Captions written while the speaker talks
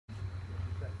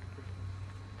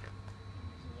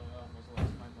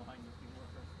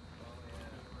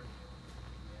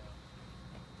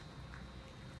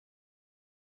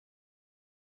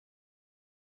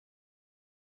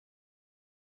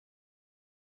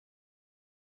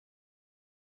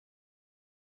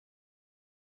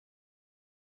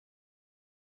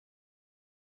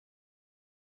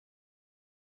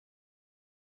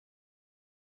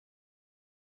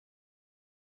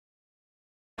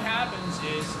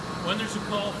is when there's a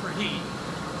call for heat,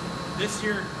 this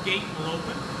here gate will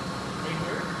open right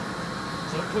here.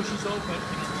 So it pushes open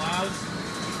and it allows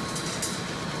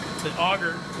the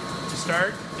auger to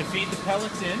start to feed the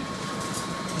pellets in.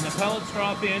 When the pellets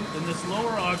drop in, then this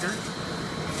lower auger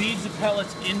feeds the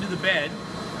pellets into the bed.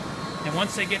 And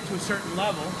once they get to a certain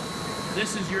level,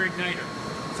 this is your igniter.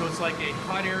 So it's like a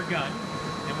hot air gun.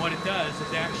 And what it does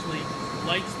is actually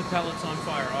lights the pellets on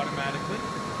fire automatically.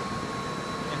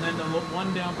 And then the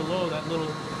one down below, that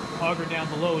little auger down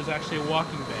below, is actually a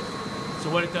walking bed. So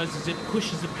what it does is it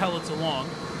pushes the pellets along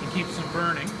and keeps them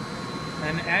burning.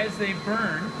 And as they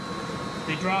burn,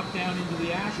 they drop down into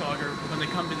the ash auger when they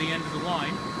come to the end of the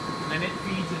line. And then it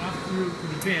feeds enough through to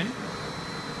the bin.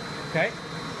 Okay?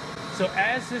 So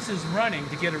as this is running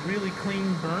to get a really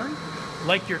clean burn,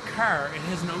 like your car, it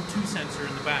has an O2 sensor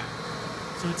in the back.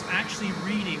 So it's actually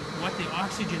reading what the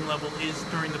oxygen level is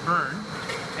during the burn,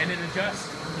 and it adjusts.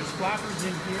 There's flappers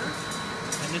in here,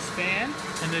 and this fan,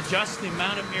 and it adjusts the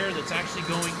amount of air that's actually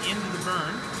going into the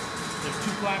burn. There's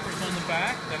two flappers on the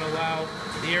back that allow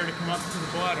the air to come up to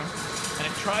the bottom, and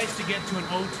it tries to get to an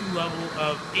O2 level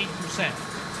of 8%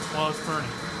 while it's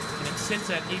burning. And it sits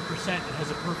at 8%, it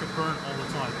has a perfect burn all the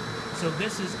time. So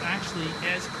this is actually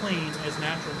as clean as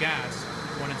natural gas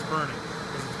when it's burning,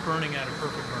 because it's burning at a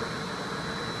perfect burn.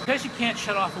 Because you can't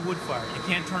shut off a wood fire, you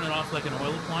can't turn it off like an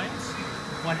oil appliance,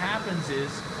 what happens is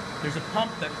there's a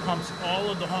pump that pumps all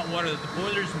of the hot water that the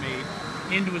boiler's made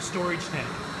into a storage tank.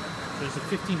 There's a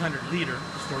 1,500 liter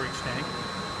storage tank.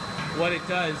 What it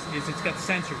does is it's got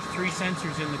sensors, 3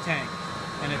 sensors in the tank,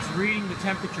 and it's reading the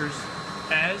temperatures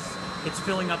as it's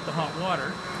filling up the hot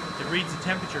water. It reads the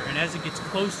temperature, and as it gets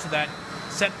close to that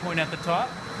set point at the top,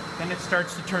 then it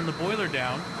starts to turn the boiler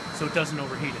down so it doesn't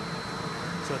overheat it.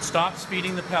 So it stops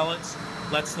feeding the pellets,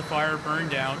 lets the fire burn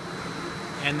down,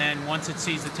 and then once it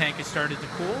sees the tank has started to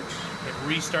cool, it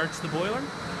restarts the boiler,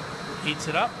 heats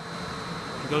it up,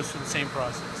 and goes through the same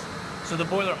process. So the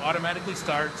boiler automatically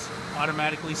starts,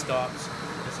 automatically stops,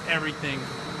 it's everything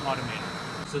automated.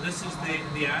 So this is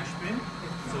the ash bin.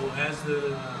 So as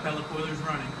the pellet boiler is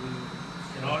running,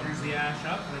 it augers the ash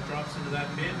up and it drops into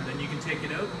that bin. Then you can take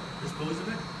it out, dispose of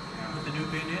it, put the new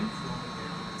bin in.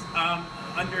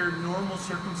 Under normal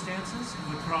circumstances, it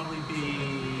would probably be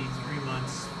 3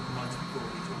 months before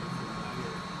we took it.